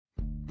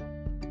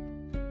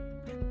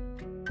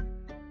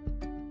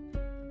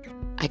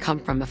I come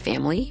from a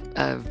family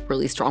of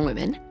really strong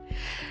women,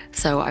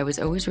 so I was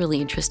always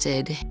really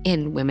interested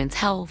in women's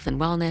health and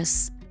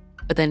wellness.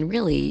 But then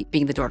really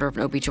being the daughter of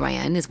an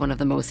OBGYN is one of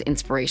the most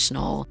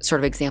inspirational sort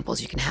of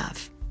examples you can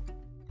have.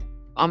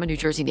 I'm a New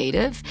Jersey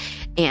native,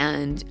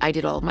 and I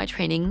did all of my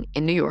training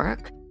in New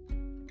York.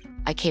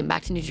 I came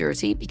back to New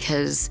Jersey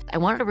because I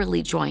wanted to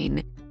really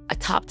join a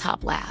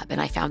top lab,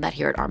 and I found that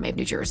here at RMA of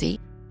New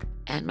Jersey.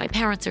 And my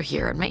parents are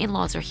here, and my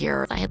in-laws are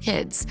here. I have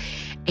kids.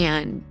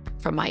 And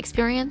from my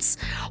experience,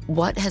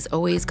 what has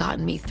always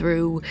gotten me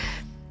through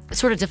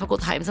sort of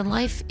difficult times in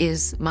life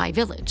is my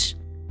village.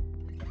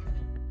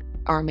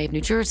 RMA of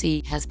New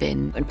Jersey has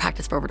been in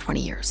practice for over 20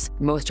 years.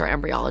 Most of our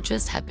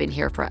embryologists have been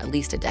here for at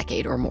least a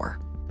decade or more.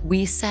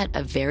 We set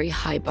a very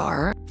high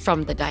bar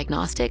from the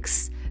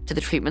diagnostics to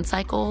the treatment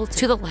cycle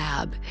to the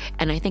lab,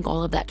 and I think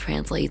all of that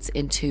translates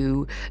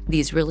into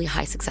these really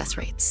high success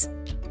rates.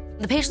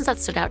 The patients that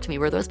stood out to me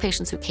were those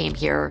patients who came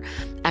here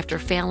after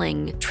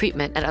failing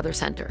treatment at other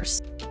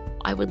centers.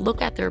 I would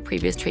look at their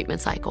previous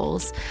treatment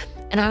cycles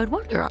and I would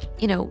wonder,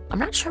 I'm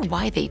not sure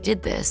why they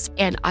did this.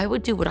 And I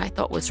would do what I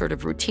thought was sort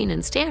of routine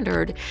and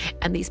standard,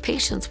 and these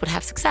patients would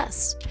have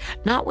success,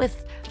 not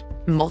with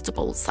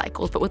multiple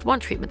cycles, but with one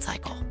treatment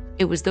cycle.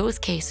 It was those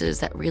cases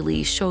that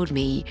really showed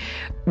me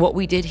what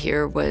we did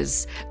here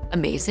was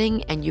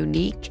amazing and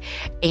unique,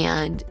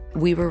 and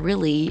we were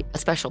really a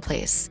special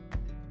place.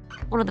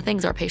 One of the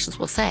things our patients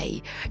will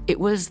say, it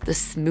was the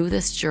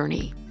smoothest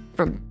journey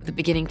from the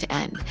beginning to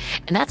end.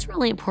 And that's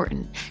really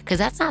important because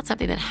that's not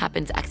something that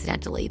happens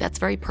accidentally. That's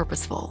very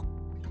purposeful.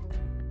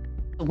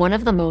 One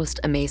of the most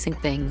amazing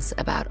things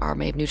about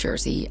RMA of New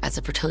Jersey as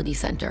a fertility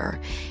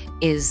center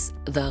is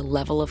the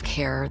level of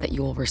care that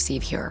you will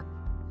receive here.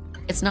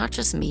 It's not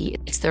just me,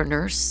 it's their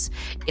nurse,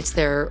 it's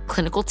their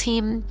clinical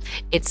team,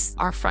 it's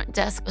our front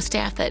desk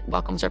staff that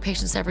welcomes our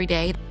patients every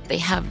day. They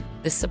have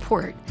this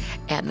support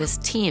and this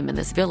team and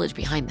this village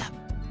behind them.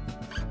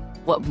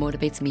 What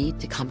motivates me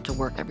to come to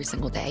work every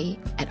single day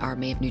at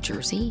RMA of New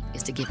Jersey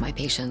is to give my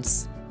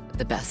patients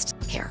the best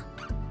care.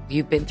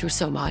 You've been through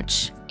so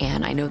much,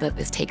 and I know that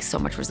this takes so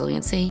much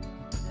resiliency,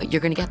 but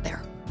you're gonna get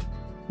there.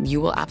 You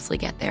will absolutely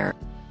get there.